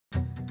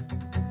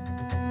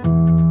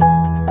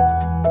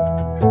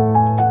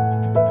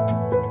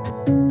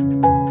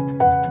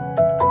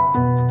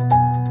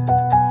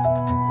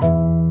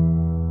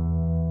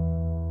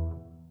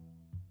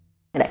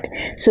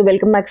So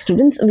welcome back,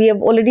 students. We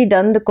have already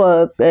done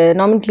the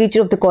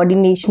nomenclature of the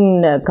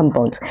coordination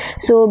compounds.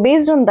 So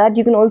based on that,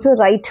 you can also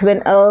write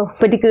when a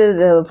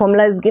particular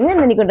formula is given, and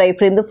then you can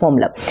reframe the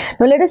formula.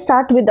 Now let us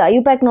start with the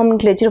IUPAC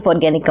nomenclature of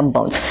organic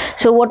compounds.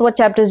 So what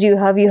chapters do you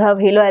have? You have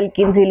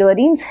haloalkanes,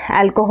 haloarenes,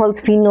 alcohols,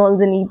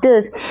 phenols and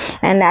ethers,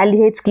 and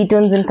aldehydes,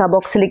 ketones and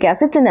carboxylic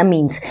acids and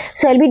amines.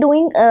 So I'll be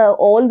doing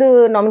all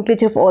the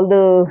nomenclature of all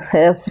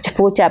the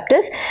 4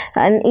 chapters,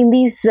 and in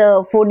these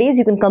 4 days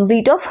you can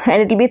complete off,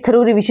 and it will be a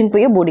thorough revision for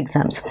your board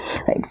exams.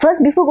 Right.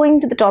 First, before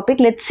going to the topic,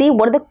 let's see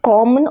what are the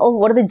common or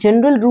what are the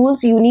general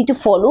rules you need to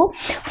follow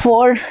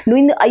for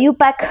doing the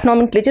IUPAC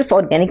nomenclature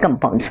for organic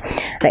compounds.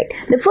 Right.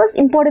 The first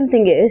important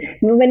thing is,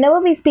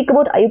 whenever we speak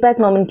about IUPAC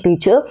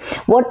nomenclature,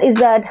 what is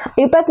that?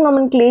 IUPAC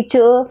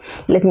nomenclature,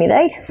 let me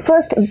write.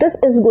 First, this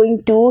is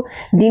going to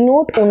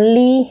denote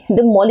only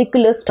the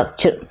molecular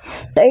structure.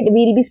 Right.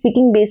 We will be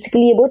speaking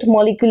basically about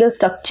molecular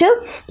structure.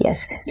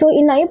 Yes. So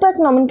in IUPAC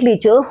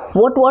nomenclature,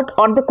 what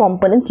are the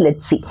components?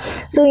 Let's see.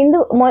 So in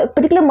the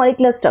particular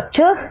molecular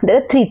structure, there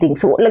are 3 things.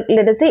 So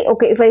let us say,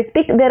 okay, if I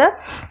speak, there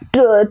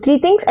are 3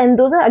 things, and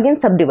those are again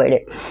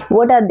subdivided.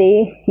 What are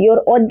they?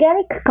 Your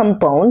organic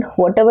compound,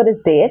 whatever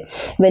is there,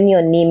 when you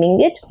are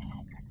naming it,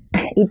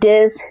 it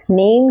is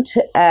named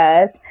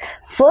as,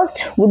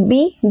 first would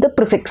be the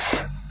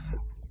prefix,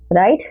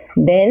 right?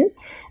 Then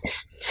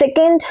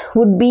second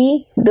would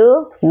be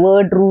the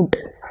word root.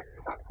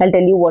 I'll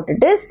tell you what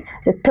it is.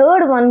 The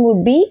third one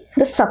would be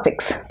the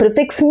suffix.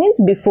 Prefix means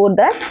before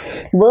that.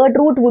 Word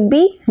root would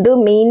be the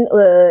main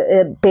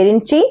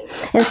parent chain,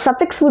 and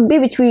suffix would be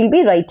which we will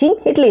be writing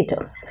it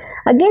later.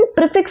 Again,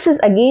 prefix is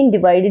again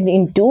divided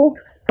into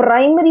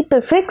primary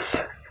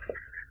prefix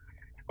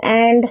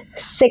and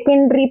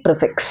secondary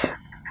prefix.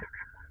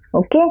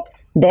 Okay.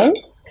 Then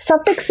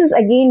suffix is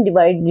again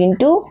divided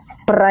into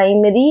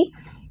primary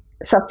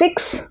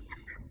suffix,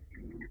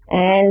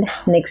 and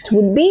next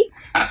would be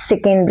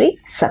secondary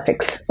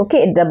suffix.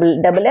 Okay,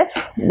 double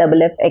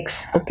F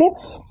X. Okay,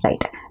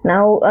 right.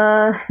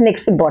 Now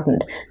next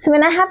important. So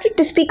when I have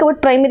to speak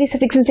about primary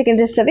suffix and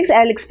secondary suffix,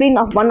 I will explain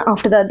one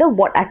after the other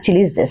what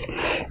actually is this.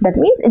 That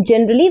means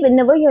generally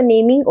whenever you're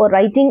naming or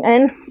writing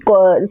an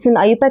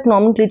IUPAC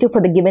nomenclature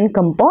for the given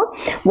compound,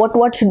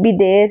 what should be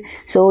there?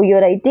 So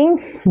you're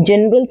writing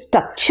general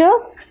structure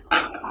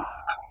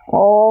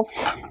of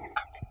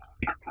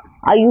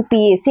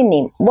IUPAC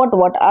name. What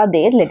are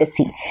there? Let us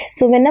see.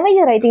 So whenever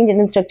you're writing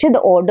general structure, the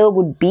order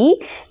would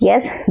be,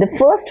 yes, the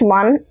first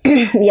one,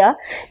 yeah,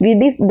 we'll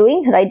be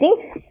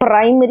writing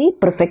primary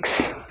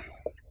prefix.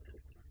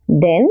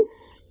 Then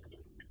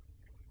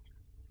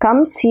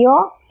comes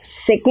your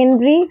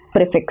secondary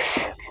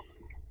prefix.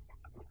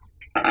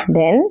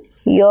 Then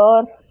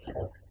your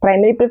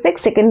primary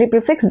prefix, secondary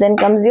prefix, then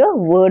comes your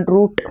word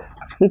root,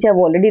 which I've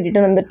already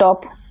written on the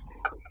top.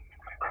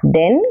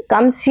 Then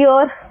comes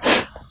your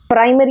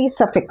primary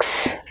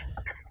suffix,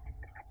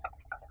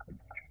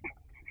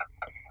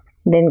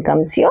 then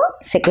comes your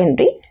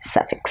secondary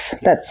suffix.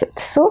 That's it.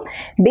 So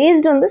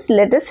based on this,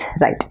 let us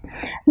write.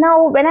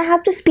 Now when I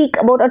have to speak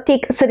about or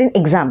take certain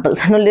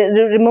examples, now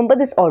remember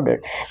this order.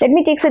 Let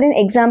me take certain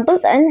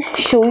examples and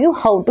show you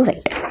how to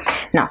write.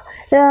 Now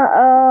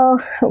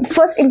the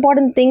first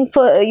important thing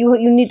for you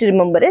need to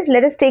remember is,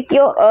 let us take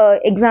your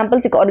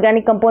examples,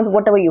 organic compounds,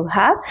 whatever you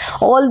have,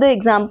 all the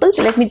examples.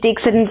 Let me take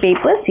certain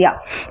papers. Yeah,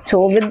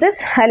 so with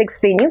this I'll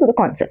explain you the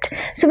concept.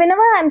 So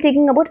whenever I'm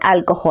taking about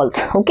alcohols,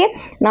 okay,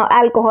 now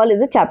alcohol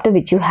is a chapter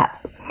which you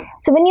have.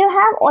 So when you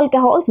have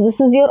alcohols, this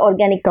is your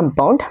organic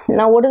compound.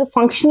 Now what is the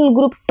functional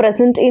group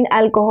present in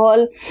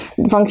alcohol?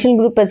 The functional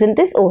group present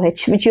is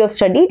OH, which you have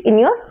studied in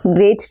your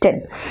grade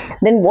 10.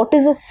 Then what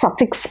is the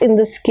suffix in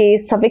this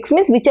case? Suffix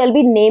means which I'll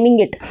be naming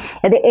it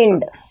at the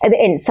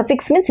end.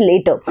 Suffix means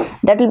later.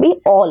 That will be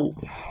all.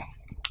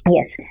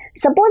 Yes,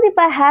 suppose if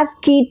I have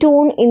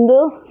ketone in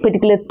the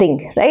particular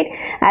thing, right?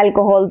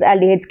 Alcohols,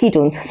 aldehydes,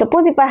 ketones.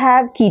 Suppose if I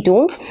have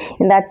ketones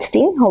in that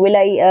thing, how will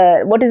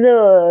I, what is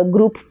the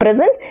group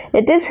present?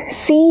 It is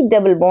C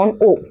double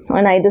bond O.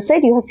 On either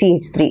side you have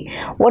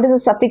CH3. What is the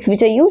suffix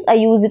which I use? I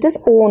use it as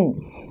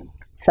on.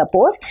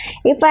 Suppose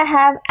if I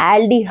have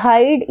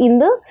aldehyde in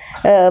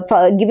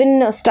the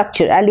given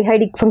structure,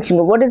 aldehyde function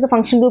group, what is the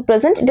function group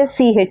present? It is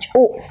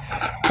CHO,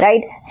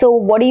 right? So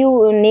what do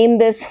you name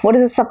this? What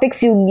is the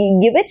suffix you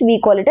give it?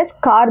 We call it as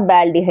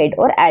carbaldehyde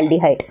or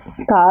aldehyde.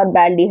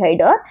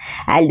 Carbaldehyde or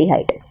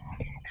aldehyde.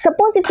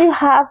 Suppose if you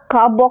have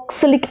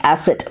carboxylic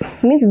acid,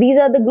 means these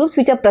are the groups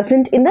which are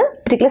present in the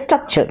particular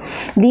structure.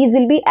 These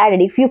will be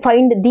added. If you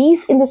find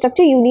these in the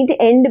structure, you need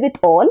to end with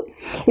all.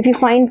 If you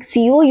find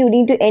CO, you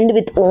need to end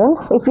with on.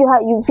 If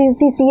you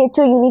see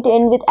CHO, you need to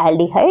end with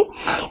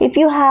aldehyde. If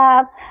you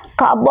have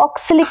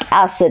carboxylic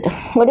acid,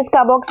 what is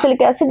carboxylic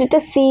acid? It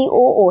is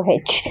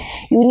COOH.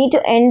 You need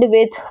to end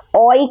with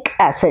oic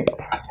acid.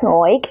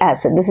 Oic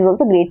acid. This is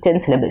also grade 10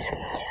 syllabus.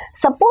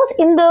 Suppose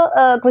in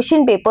the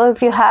question paper,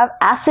 if you have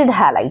acid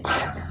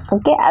halides,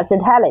 okay, acid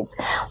halides.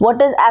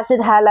 What is acid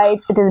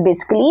halides? It is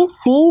basically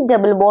C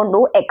double bond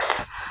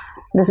OX.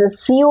 This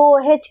is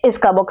COOH is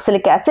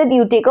carboxylic acid.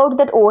 You take out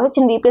that OH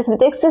and replace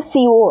with X is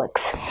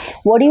COX.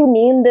 What do you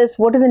name this?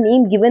 What is the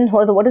name given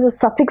or what is the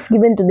suffix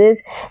given to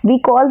this? We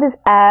call this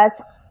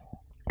as,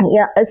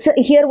 so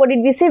here what did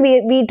we say?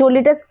 We told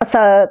it as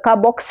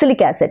carboxylic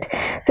acid.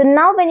 So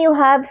now when you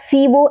have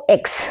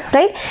COX,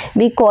 right,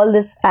 we call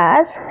this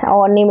as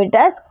or name it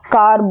as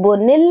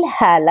carbonyl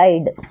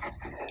halide.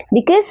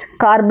 Because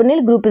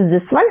carbonyl group is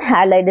this one,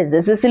 halide is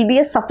this. This will be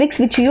a suffix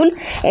which you will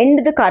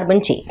end the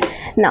carbon chain.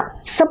 Now,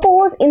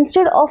 suppose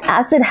instead of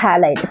acid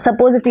halide,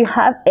 suppose if you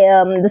have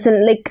this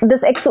one, like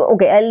this X,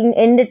 okay, I'll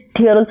end it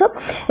here also.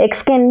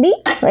 X can be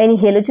any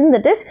halogen,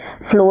 that is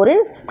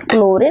fluorine,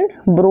 chlorine,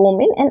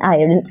 bromine and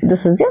iodine.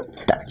 This is your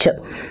structure.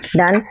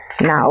 Done.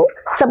 Now,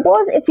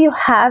 suppose if you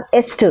have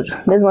ester,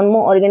 there's one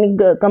more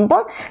organic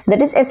compound,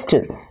 that is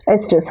ester.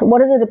 Esters.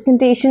 What is the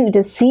representation? It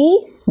is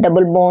C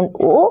double bond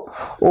O,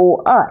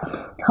 OR.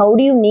 How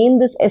do you name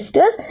this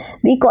esters?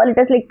 We call it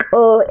as like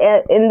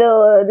in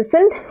the this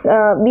one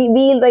we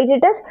will write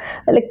it as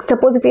like,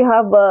 suppose if you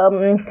have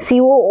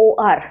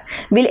COOR,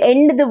 we'll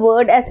end the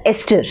word as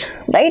ester,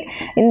 right,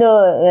 in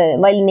the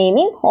while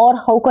naming. Or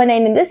how can I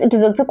name this? It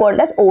is also called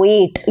as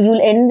O8. You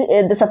will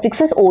end the suffix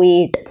as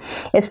O8.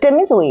 Ester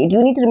means O8.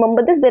 You need to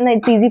remember this, then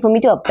it's easy for me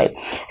to apply.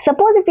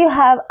 Suppose if you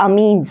have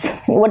amines.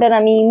 What are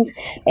amines?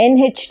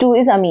 NH2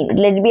 is amine.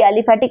 Let it be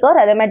aliphatic or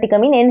aromatic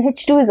amine.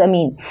 NH2 is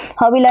amine.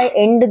 How will I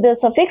end the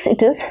suffix?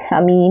 It is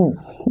amine.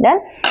 Then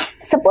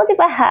suppose if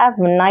I have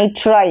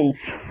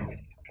nitriles.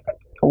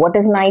 What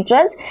is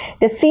nitriles?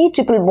 The C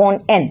triple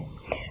bond N.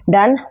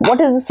 Done.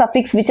 What is the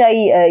suffix which I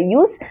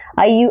use?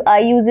 I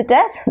use it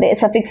as, the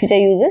suffix which I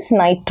use is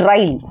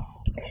nitrile.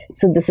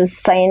 So this is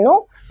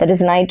cyano, that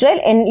is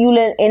nitrile, and you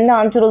will end the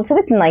answer also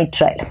with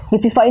nitrile.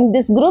 If you find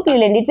this group, you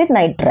will end it with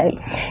nitrile.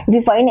 If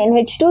you find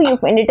NH2,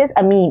 you end it as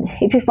amine.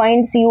 If you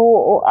find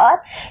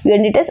COOR, you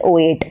end it as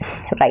O8.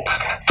 Right.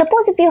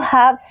 Suppose if you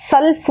have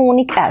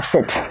sulfonic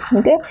acid.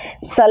 Okay.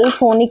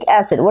 Sulfonic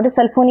acid. What is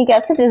sulfonic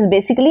acid? It is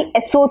basically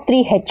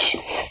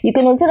SO3H. You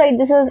can also write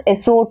this as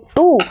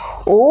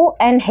SO2O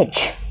and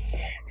H.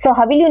 So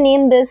how will you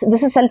name this?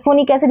 This is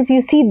sulfonic acid. If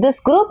you see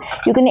this group,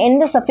 you can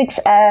end the suffix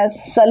as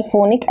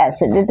sulfonic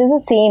acid. It is the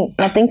same,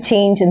 nothing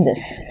changed in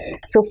this.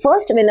 So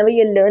first, whenever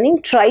you're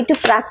learning, try to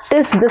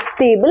practice this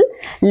table,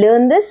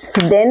 learn this,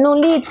 then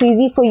only it's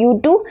easy for you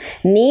to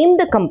name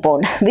the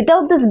compound.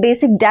 Without this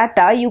basic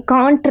data, you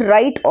can't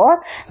write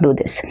or do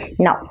this.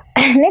 Now,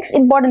 next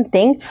important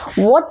thing,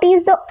 what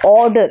is the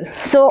order?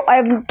 So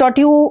I've taught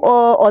you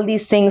all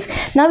these things.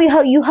 Now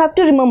you have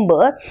to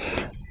remember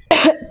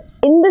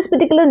in this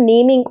particular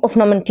naming of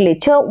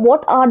nomenclature,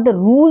 what are the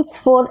rules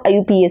for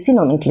IUPAC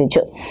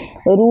nomenclature?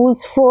 The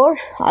rules for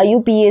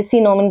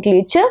IUPAC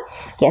nomenclature,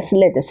 yes,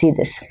 let us see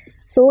this.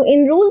 So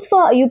in rules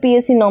for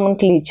IUPAC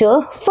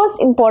nomenclature, first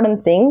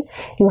important thing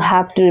you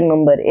have to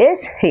remember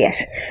is,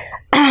 yes,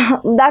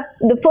 that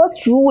the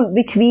first rule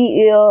which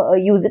we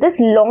use it is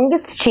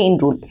longest chain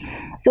rule.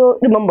 So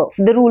remember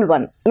the rule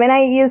 1. When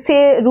I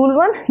say rule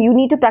 1, you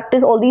need to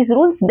practice all these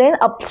rules, then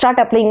start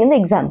applying in the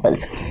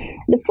examples.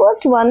 The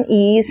first one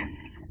is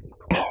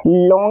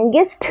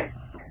longest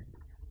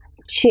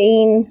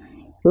chain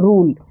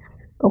rule.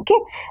 Okay.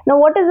 Now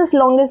what is this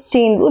longest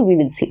chain rule? We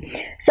will see.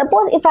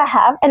 Suppose if I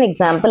have an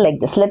example like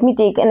this. Let me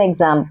take an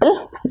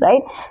example,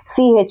 right?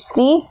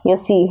 CH3, your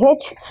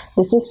CH,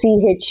 this is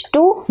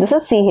CH2, this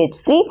is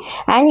CH3,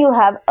 and you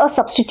have a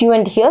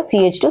substituent here,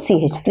 CH2,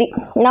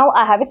 CH3. Now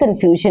I have a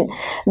confusion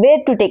where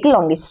to take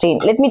longest chain.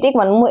 Let me take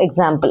one more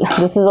example.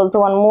 This is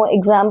also one more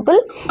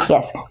example.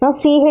 Yes. Now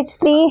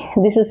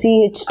CH3, this is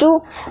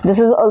CH2, this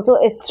is also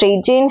a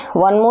straight chain,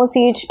 one more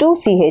CH2,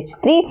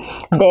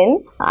 CH3.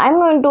 Then I'm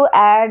going to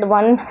add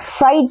one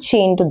side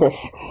chain to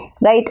this.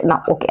 Right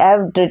now, okay, I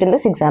have written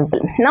this example.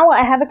 Now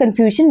I have a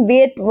confusion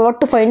where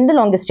what to find the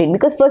longest chain,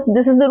 because first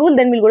this is the rule,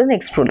 then we'll go to the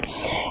next rule.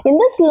 In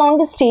this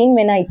longest chain,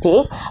 when I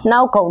take,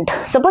 now count.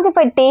 Suppose if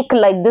I take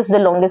like this, the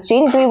longest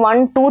chain, it will be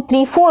 1, 2,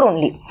 3, 4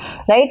 only,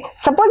 right?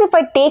 Suppose if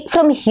I take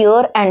from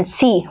here and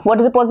see, what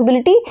is the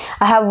possibility?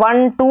 I have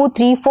 1, 2,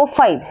 3, 4,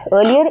 5.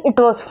 Earlier it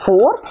was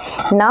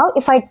 4. Now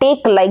if I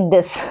take like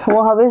this,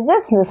 well, how is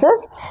this? This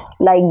is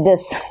like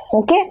this.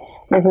 Okay,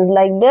 this is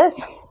like this.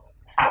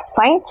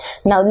 Fine.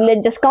 Now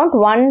let's just count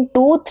 1,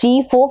 2,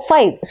 3, 4,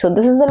 5. So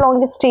this is the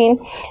longest chain.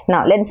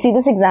 Now let's see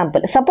this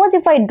example. Suppose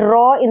if I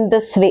draw in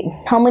this way,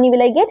 how many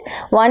will I get?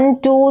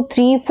 1, 2,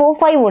 3, 4,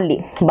 5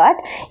 only. But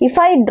if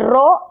I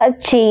draw a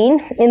chain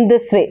in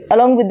this way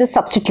along with the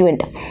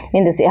substituent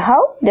in this way,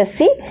 how? Just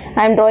see,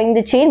 I am drawing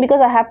the chain because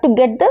I have to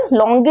get the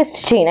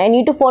longest chain. I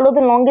need to follow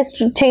the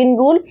longest chain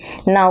rule.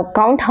 Now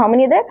count how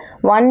many there?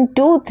 1,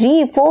 2,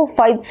 3, 4,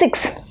 5,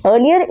 6.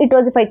 Earlier it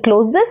was if I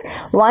close this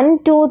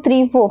 1, 2,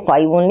 3, 4,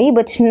 5 only,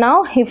 but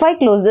now if I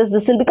close this,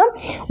 this will become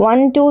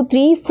 1, 2,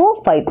 3,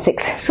 4, 5,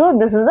 6. So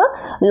this is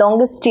the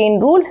longest chain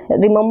rule.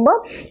 Remember,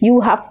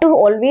 you have to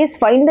always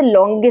find the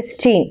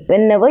longest chain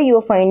whenever you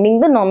are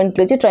finding the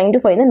nomenclature, trying to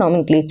find the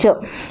nomenclature.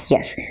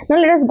 Yes. Now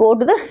let us go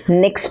to the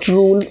next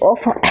rule of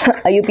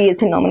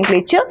IUPAC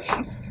nomenclature.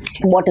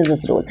 What is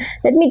this rule?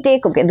 Let me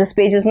take, okay, this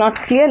page is not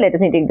clear, let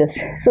me take this.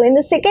 So in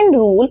the second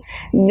rule,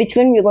 which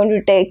one we're going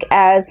to take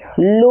as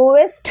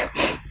lowest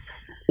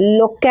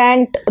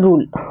locant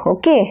rule.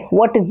 Okay,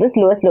 what is this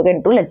lowest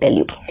locant rule? I'll tell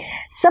you.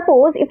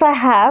 Suppose if I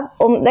have,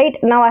 right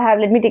now I have,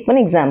 let me take one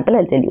example,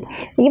 I'll tell you.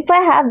 If I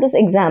have this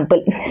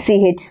example,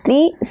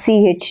 CH3,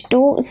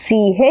 CH2,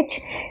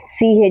 CH,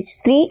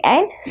 CH3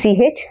 and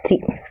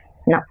CH3.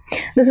 Now,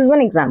 this is one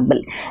example.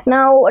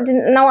 Now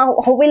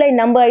how will I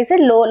number? I said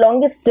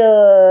longest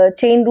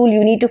chain rule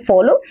you need to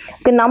follow.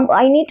 Okay,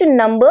 I need to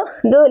number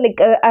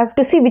the, I have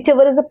to see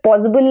whichever is a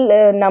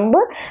possible number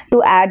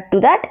to add to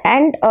that,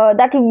 and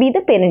that will be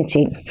the parent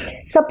chain.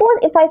 Suppose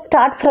if I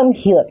start from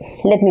here,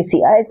 let me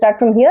see. I start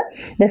from here.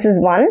 This is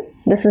 1,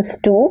 this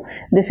is 2,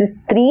 this is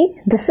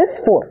 3, this is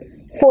 4.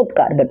 Fourth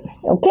carbon.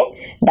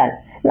 Okay, done.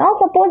 Now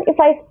suppose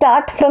if I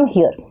start from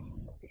here.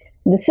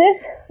 This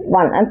is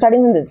 1, I'm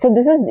starting from this, so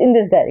this is in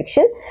this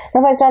direction.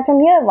 Now if I start from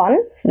here, 1,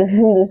 this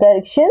is in this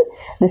direction,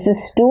 this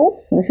is 2,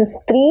 this is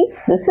 3,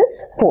 this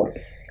is 4,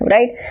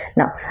 right?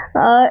 Now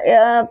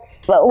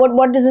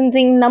what is the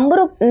thing,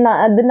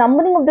 the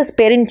numbering of this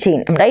parent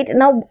chain, right?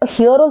 Now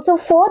here also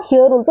 4,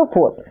 here also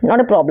 4, not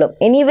a problem,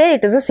 anywhere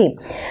it is the same,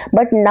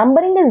 but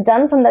numbering is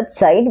done from that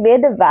side where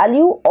the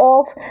value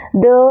of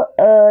the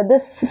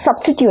this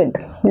substituent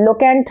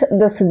locant,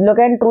 this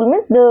locant rule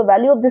means the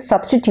value of this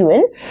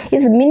substituent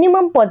is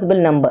minimum possible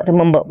number.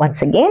 Remember,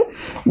 once again,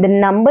 the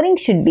numbering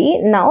should be,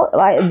 now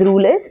the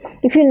rule is,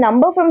 if you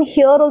number from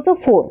here also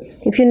 4,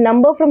 if you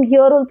number from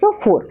here also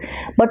 4,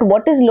 but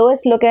what is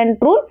lowest locant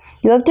rule?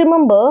 You have to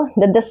remember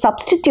that the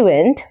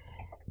substituent,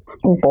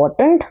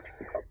 important,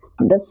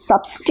 the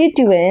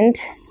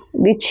substituent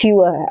which you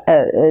are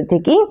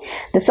taking,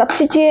 the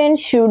substituent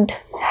should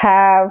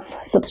have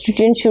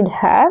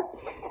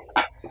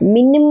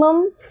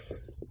minimum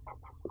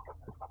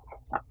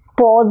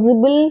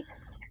possible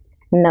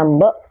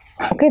number.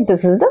 Okay,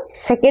 this is the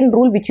second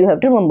rule which you have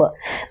to remember.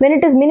 When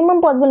it is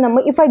minimum possible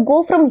number, if I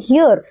go from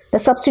here, the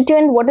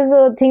substituent, what is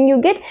the thing you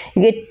get?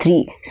 You get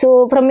 3.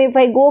 So if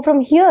I go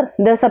from here,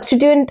 the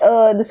substituent,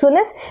 this one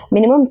is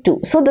minimum 2.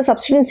 So the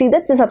substituent, see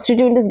that the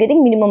substituent is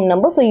getting minimum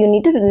number. So you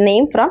need to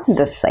name from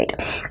this side.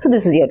 So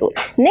this is your rule.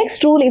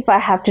 Next rule, if I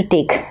have to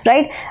take,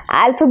 right,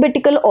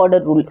 alphabetical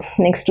order rule.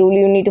 Next rule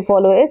you need to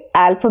follow is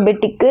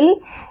alphabetical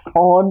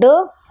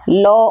order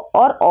law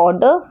or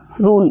order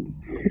rule.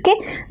 Okay,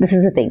 this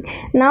is the thing.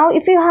 Now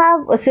if you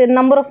have say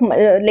number of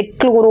like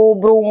chloro,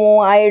 bromo,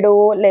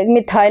 iodo, like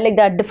methyl, like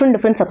that,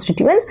 different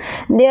substituents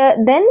there,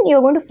 then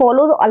you're going to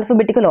follow the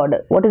alphabetical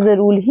order. What is the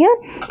rule here?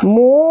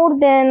 More,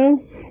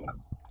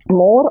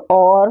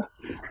 or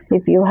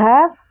if you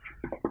have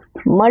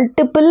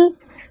multiple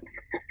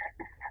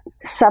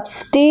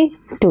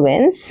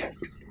substituents,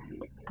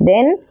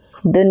 then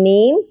the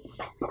name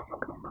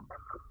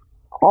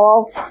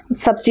of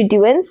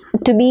substituents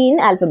to be in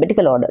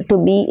alphabetical order,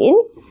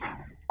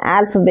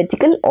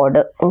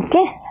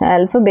 okay,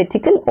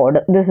 alphabetical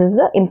order. This is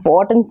the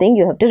important thing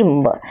you have to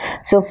remember.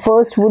 So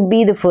first would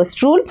be the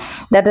first rule,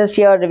 that is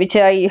here, which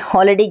I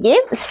already gave,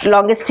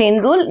 longest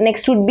chain rule.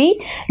 Next would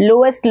be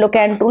lowest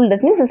locant rule,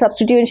 that means the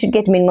substituent should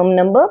get minimum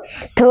number.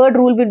 Third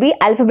rule will be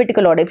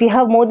alphabetical order. If you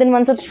have more than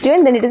one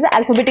substituent, then it is the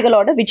alphabetical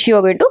order which you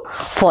are going to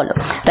follow,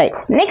 right?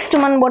 Next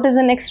one, what is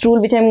the next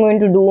rule which I am going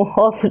to do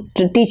or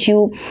to teach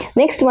you?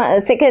 Next one,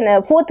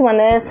 fourth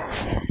one is,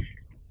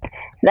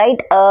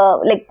 right,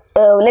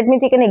 let me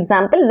take an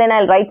example, then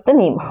I'll write the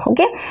name.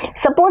 Okay,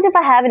 suppose if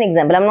I have an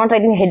example, I'm not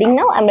writing heading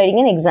now, I'm writing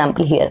an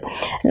example here.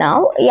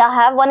 Now I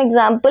have one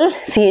example,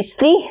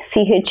 CH3,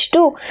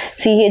 CH2,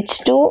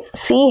 CH2,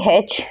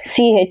 CH,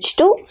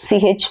 CH2,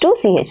 CH2,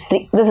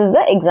 CH3. This is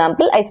the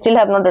example. I still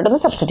have not written the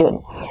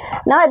substituent.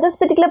 Now at this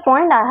particular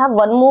point, I have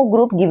one more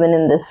group given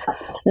in this.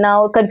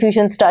 Now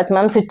confusion starts,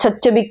 ma'am, so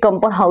such a big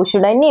compound, how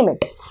should I name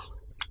it?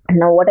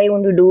 Now what I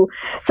want to do,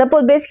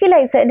 suppose basically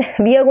I said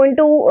we are going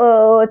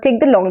to take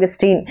the longest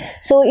chain.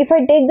 So if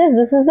I take this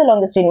is the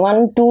longest chain,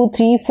 1, 2,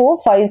 3, 4,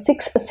 5,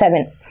 6,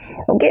 7.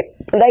 Okay,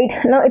 right,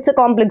 now it's a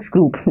complex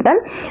group. Done.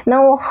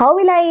 Now how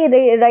will I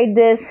write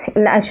this?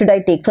 Should I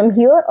take from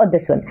here or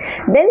this one?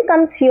 Then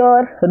comes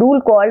your rule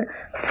called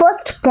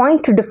first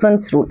point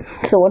difference rule.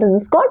 So what is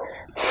this called?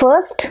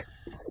 First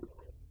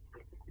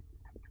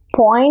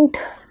point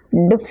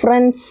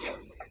difference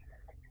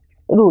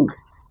rule.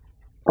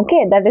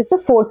 Okay, that is the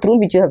fourth rule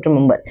which you have to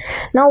remember.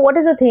 Now what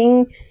is the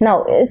thing?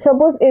 Now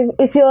suppose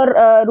if you're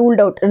ruled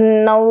out,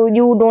 now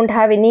you don't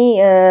have any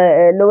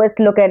lowest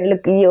locant,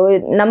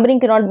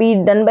 numbering cannot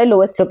be done by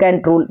lowest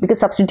locant rule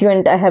because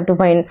substituent I have to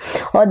find,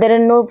 or there are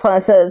no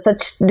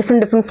such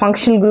different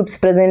functional groups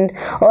present,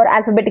 or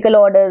alphabetical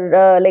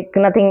order, like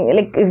nothing,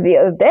 like if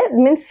there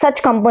means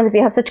such compounds, if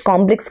you have such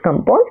complex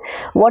compounds,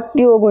 what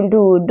you are going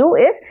to do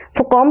is,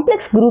 for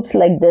complex groups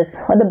like this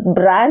or the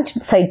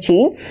branched side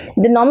chain,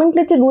 the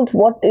nomenclature rules,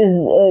 what is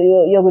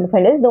you're going to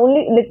find is the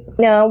only,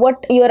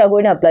 what you are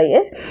going to apply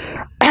is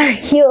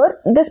here,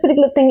 this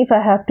particular thing, if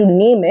I have to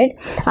name it,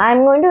 I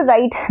am going to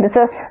write this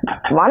as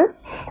 1,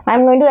 I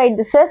am going to write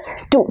this as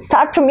 2.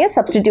 Start from your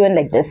substituent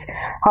like this.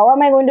 How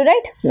am I going to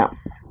write? Now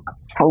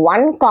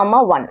 1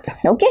 comma 1.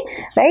 Okay,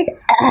 right?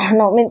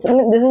 No, means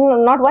this is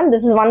not 1,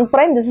 this is 1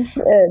 prime, this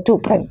is 2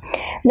 prime.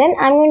 Then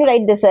I'm going to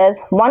write this as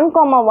 1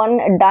 comma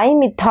 1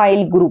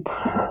 dimethyl group.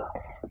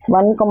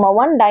 1 comma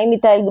 1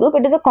 dimethyl group.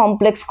 It is a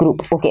complex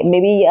group. Okay,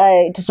 maybe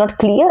it is not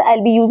clear.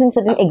 I'll be using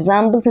certain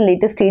examples in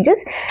later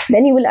stages,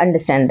 then you will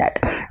understand that.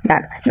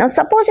 Now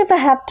suppose if I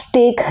have to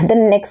take the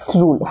next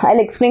rule, I'll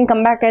explain,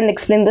 come back and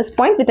explain this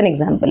point with an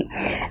example.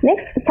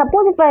 Next,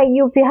 suppose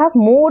if you have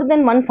more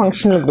than one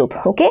functional group.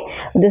 Okay,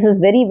 this is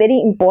very,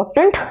 very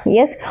important.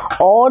 Yes,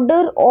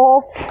 order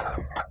of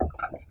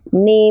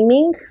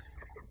naming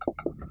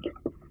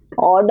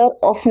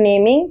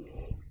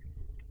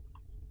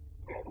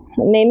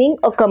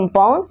a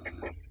compound,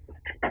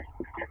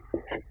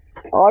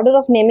 order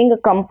of naming a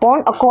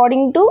compound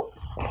according to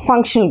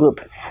functional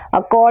group.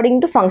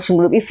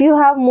 If you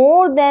have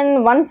more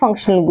than one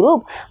functional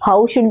group,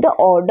 how should the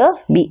order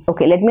be?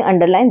 Okay, let me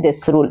underline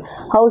this rule.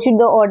 How should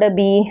the order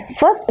be?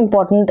 First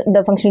important,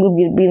 the functional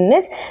group given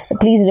is,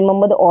 please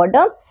remember the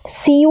order: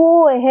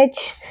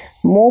 COH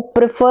more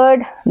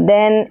preferred,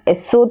 then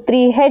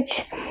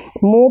SO3H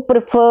more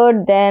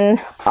preferred, then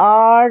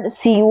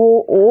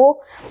RCOO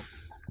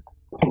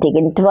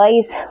taken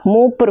twice,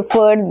 more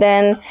preferred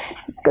than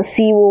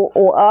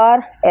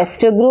COOR,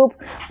 ester group,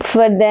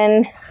 preferred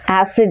than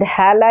acid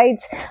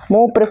halides,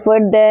 more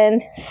preferred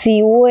than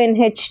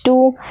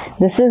CONH2,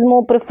 this is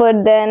more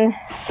preferred than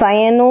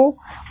cyano,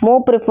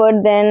 more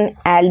preferred than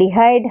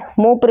aldehyde,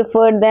 more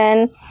preferred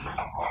than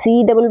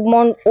C double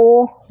bond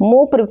O,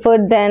 more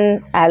preferred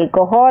than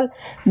alcohol,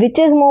 which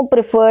is more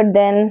preferred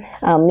than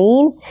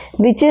amine,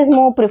 which is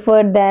more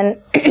preferred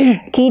than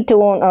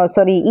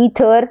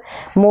ether,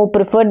 more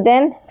preferred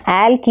than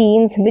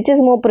alkenes, which is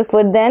more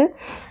preferred than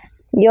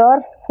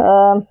your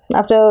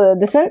after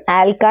this one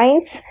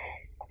alkynes,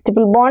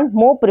 triple bond,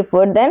 more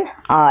preferred than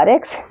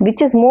RX,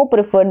 which is more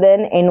preferred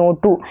than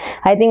NO2.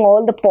 I think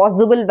all the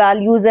possible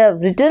values are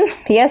written.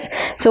 Yes,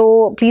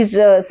 so please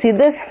see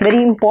this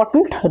very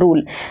important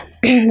rule.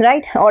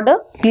 Right, order,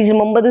 please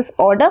remember this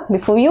order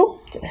before you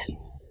just